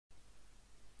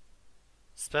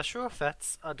Special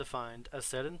effects are defined as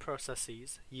certain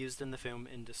processes used in the film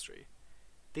industry.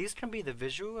 These can be the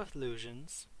visual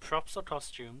illusions, props or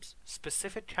costumes,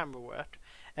 specific camera work,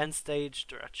 and stage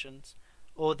directions,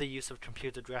 or the use of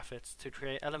computer graphics to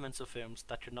create elements of films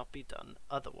that could not be done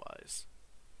otherwise.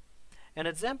 An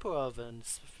example of a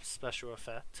special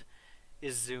effect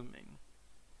is zooming.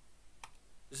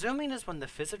 Zooming is when the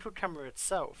physical camera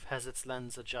itself has its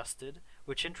lens adjusted,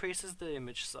 which increases the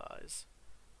image size.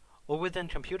 Or within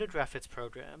computer graphics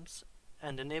programs,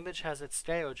 and an image has its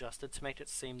scale adjusted to make it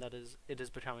seem that it is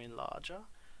becoming larger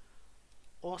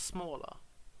or smaller.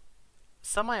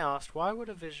 Some might ask, why would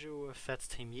a visual effects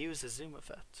team use a zoom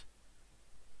effect?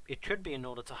 It could be in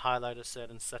order to highlight a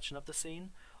certain section of the scene,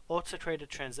 or to create a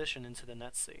transition into the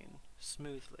next scene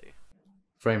smoothly.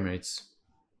 Frame rates.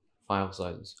 File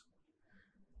sizes.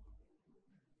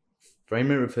 Frame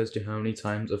rate refers to how many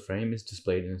times a frame is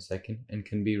displayed in a second and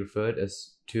can be referred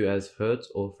to as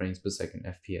hertz or frames per second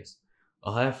 (FPS).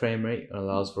 A higher frame rate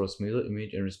allows for a smoother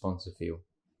image and responsive feel.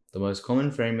 The most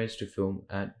common frame rates to film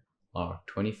at are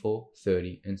 24,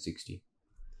 30, and 60.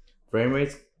 Frame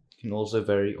rates can also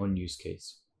vary on use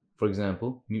case. For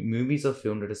example, movies are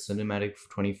filmed at a cinematic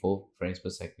 24 frames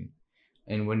per second,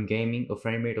 and when gaming, a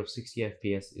frame rate of 60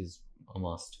 FPS is a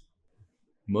must.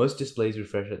 Most displays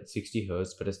refresh at 60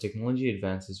 Hz, but as technology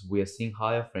advances, we are seeing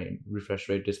higher frame refresh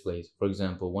rate displays, for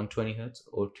example 120 Hz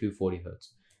or 240 Hz,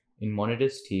 in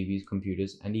monitors, TVs,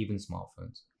 computers, and even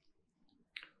smartphones.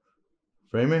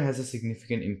 Frame rate has a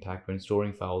significant impact when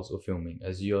storing files or filming,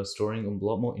 as you are storing a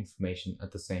lot more information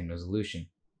at the same resolution.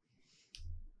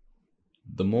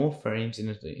 The more frames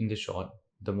in the shot,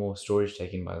 the more storage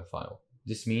taken by the file.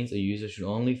 This means a user should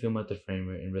only film at the frame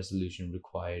rate and resolution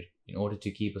required in order to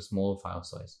keep a smaller file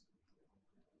size.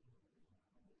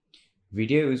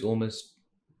 Video is almost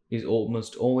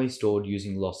always stored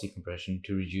using lossy compression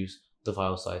to reduce the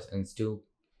file size and still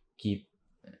keep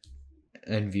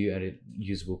and view at a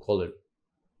usable quality.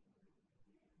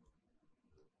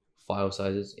 File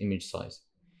sizes, image size.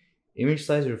 Image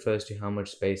size refers to how much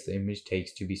space the image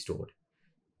takes to be stored.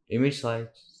 The image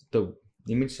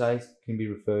size can be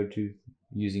referred to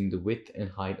using the width and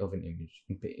height of an image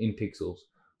in pixels.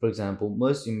 For example,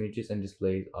 most images and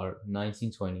displays are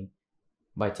 1920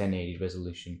 by 1080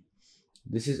 resolution.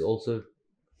 This is also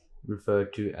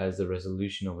referred to as the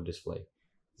resolution of a display.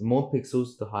 The more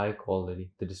pixels, the higher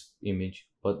quality the image,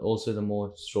 but also the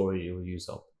more storage it will use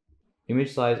up.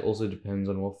 Image size also depends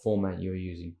on what format you are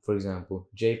using. For example,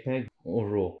 JPEG or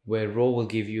RAW, where RAW will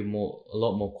give you a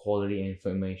lot more quality and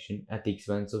information at the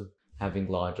expense of having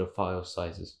larger file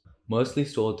sizes. Mostly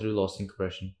stored through lossy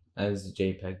compression as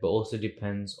JPEG, but also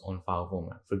depends on file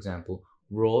format. For example,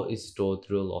 RAW is stored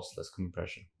through a lossless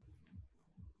compression.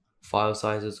 File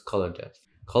sizes, color depth.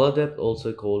 Color depth,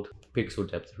 also called pixel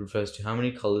depth, refers to how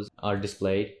many colors are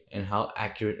displayed and how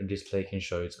accurate a display can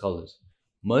show its colors.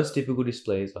 Most typical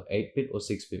displays are 8-bit or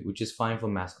 6-bit, which is fine for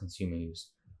mass consumer use.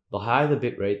 The higher the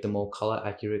bit rate, the more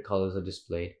color-accurate colors are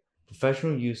displayed.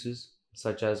 Professional users,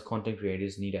 such as content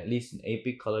creators, need at least an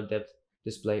 8-bit color depth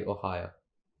display or higher.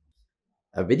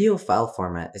 A video file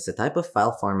format is a type of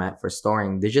file format for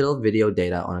storing digital video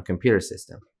data on a computer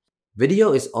system.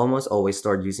 Video is almost always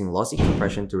stored using lossy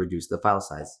compression to reduce the file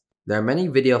size. There are many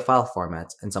video file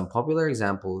formats, and some popular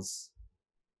examples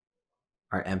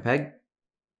are MPEG,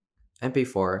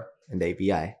 MP4, and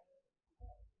AVI.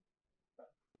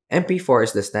 MP4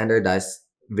 is the standardized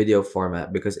video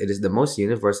format because it is the most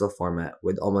universal format,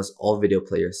 with almost all video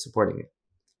players supporting it.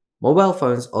 Mobile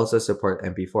phones also support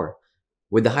MP4.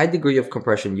 With the high degree of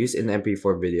compression used in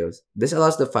MP4 videos, this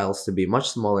allows the files to be much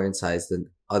smaller in size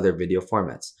than other video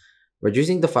formats.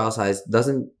 Reducing the file size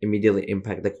doesn't immediately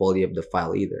impact the quality of the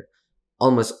file either.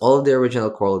 Almost all of the original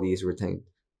quality is retained.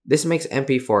 This makes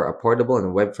MP4 a portable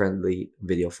and web-friendly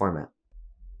video format.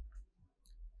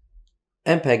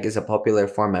 MPEG is a popular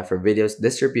format for videos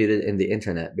distributed in the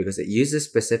internet because it uses a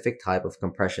specific type of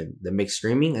compression that makes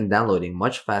streaming and downloading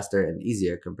much faster and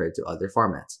easier compared to other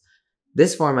formats.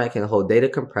 This format can hold data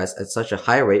compressed at such a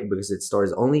high rate because it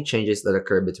stores only changes that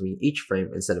occur between each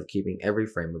frame instead of keeping every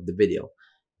frame of the video.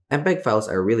 MPEG files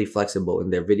are really flexible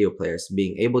in their video players,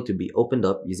 being able to be opened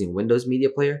up using Windows Media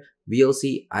Player,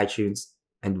 VLC, iTunes,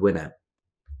 and Winamp.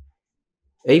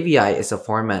 AVI is a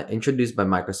format introduced by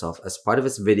Microsoft as part of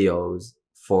its videos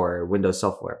for Windows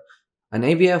software. An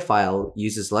AVI file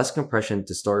uses less compression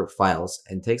to store files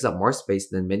and takes up more space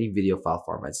than many video file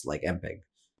formats like MPEG.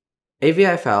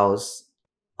 AVI files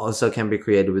also can be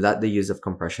created without the use of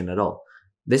compression at all.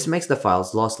 This makes the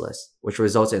files lossless, which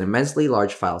results in immensely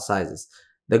large file sizes.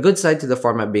 The good side to the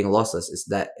format being lossless is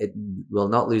that it will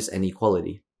not lose any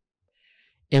quality.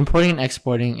 Importing and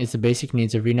exporting is the basic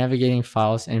needs of renavigating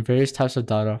files and various types of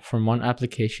data from one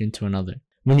application to another.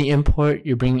 When you import,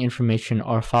 you're bringing information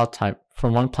or file type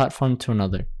from one platform to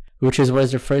another, which is what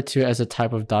is referred to as a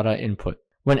type of data input.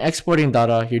 When exporting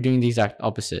data, you're doing the exact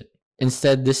opposite.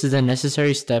 Instead, this is a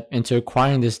necessary step into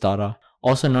acquiring this data,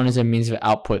 also known as a means of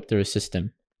output through a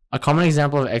system. A common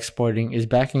example of exporting is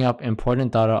backing up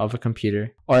important data of a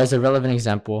computer, or as a relevant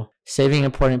example, saving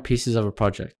important pieces of a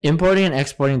project. Importing and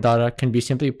exporting data can be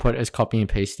simply put as copying and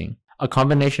pasting, a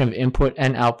combination of input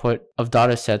and output of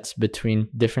data sets between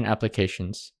different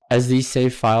applications, as these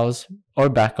saved files or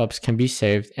backups can be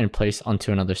saved and placed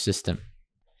onto another system.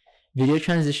 Video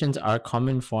transitions are a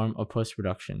common form of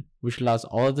post-production, which allows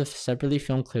all of the separately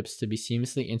filmed clips to be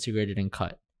seamlessly integrated and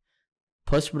cut.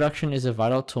 Post-production is a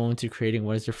vital tool into creating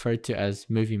what is referred to as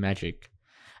movie magic,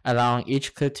 allowing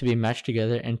each clip to be matched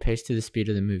together and paced to the speed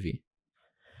of the movie.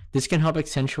 This can help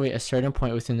accentuate a certain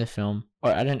point within the film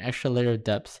or add an extra layer of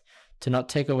depth to not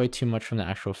take away too much from the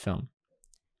actual film.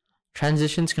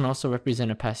 Transitions can also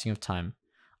represent a passing of time,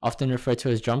 often referred to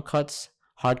as jump cuts,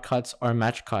 hard cuts, or a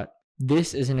match cut.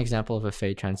 This is an example of a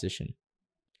fade transition.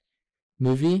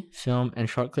 Movie, film, and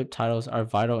short clip titles are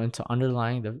vital into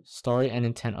underlying the story and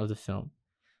intent of the film.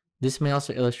 This may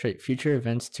also illustrate future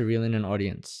events to reel in an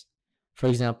audience. For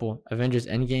example, Avengers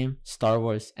Endgame, Star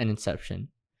Wars, and Inception.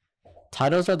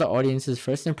 Titles are the audience's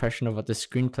first impression of what the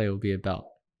screenplay will be about.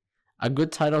 A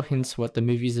good title hints what the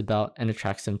movie is about and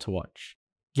attracts them to watch.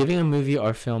 Giving a movie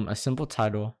or film a simple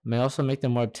title may also make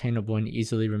them more obtainable and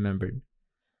easily remembered.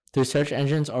 Through search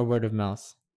engines or word of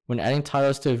mouth. When adding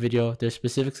titles to a video, they're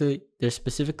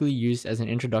specifically used as an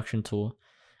introduction tool,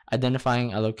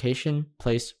 identifying a location,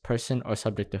 place, person, or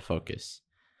subject of focus.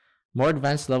 More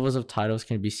advanced levels of titles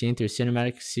can be seen through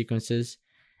cinematic sequences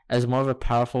as more of a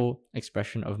powerful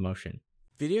expression of motion.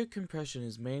 Video compression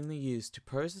is mainly used to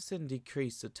process and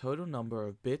decrease the total number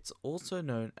of bits, also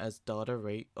known as data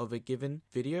rate, of a given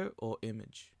video or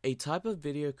image. A type of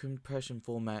video compression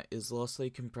format is lossy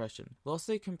compression.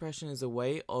 Lossy compression is a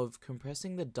way of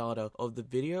compressing the data of the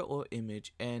video or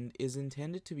image and is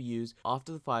intended to be used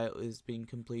after the file is being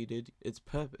completed its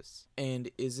purpose and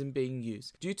isn't being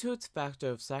used, due to its factor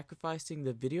of sacrificing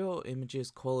the video or image's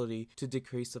quality to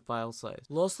decrease the file size.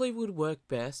 Lossy would work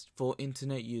best for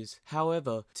internet use.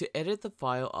 However, to edit the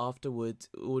file afterwards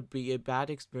would be a bad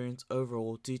experience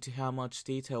overall due to how much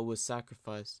detail was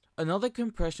sacrificed. Another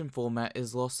compression format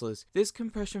is lossless. This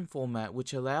compression format,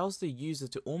 which allows the user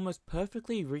to almost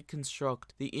perfectly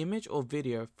reconstruct the image or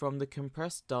video from the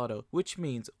compressed data, which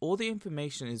means all the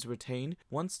information is retained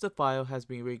once the file has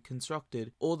been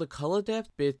reconstructed. All the color depth,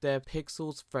 bit depth,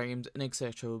 pixels, frames, and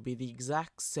etc. will be the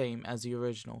exact same as the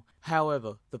original.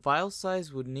 However, the file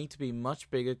size would need to be much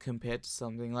bigger compared to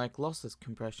something like lossless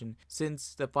compression,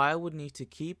 since the file would need to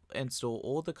keep and store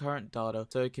all the current data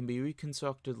so it can be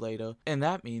reconstructed later, and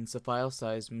that means the file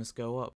size must go up.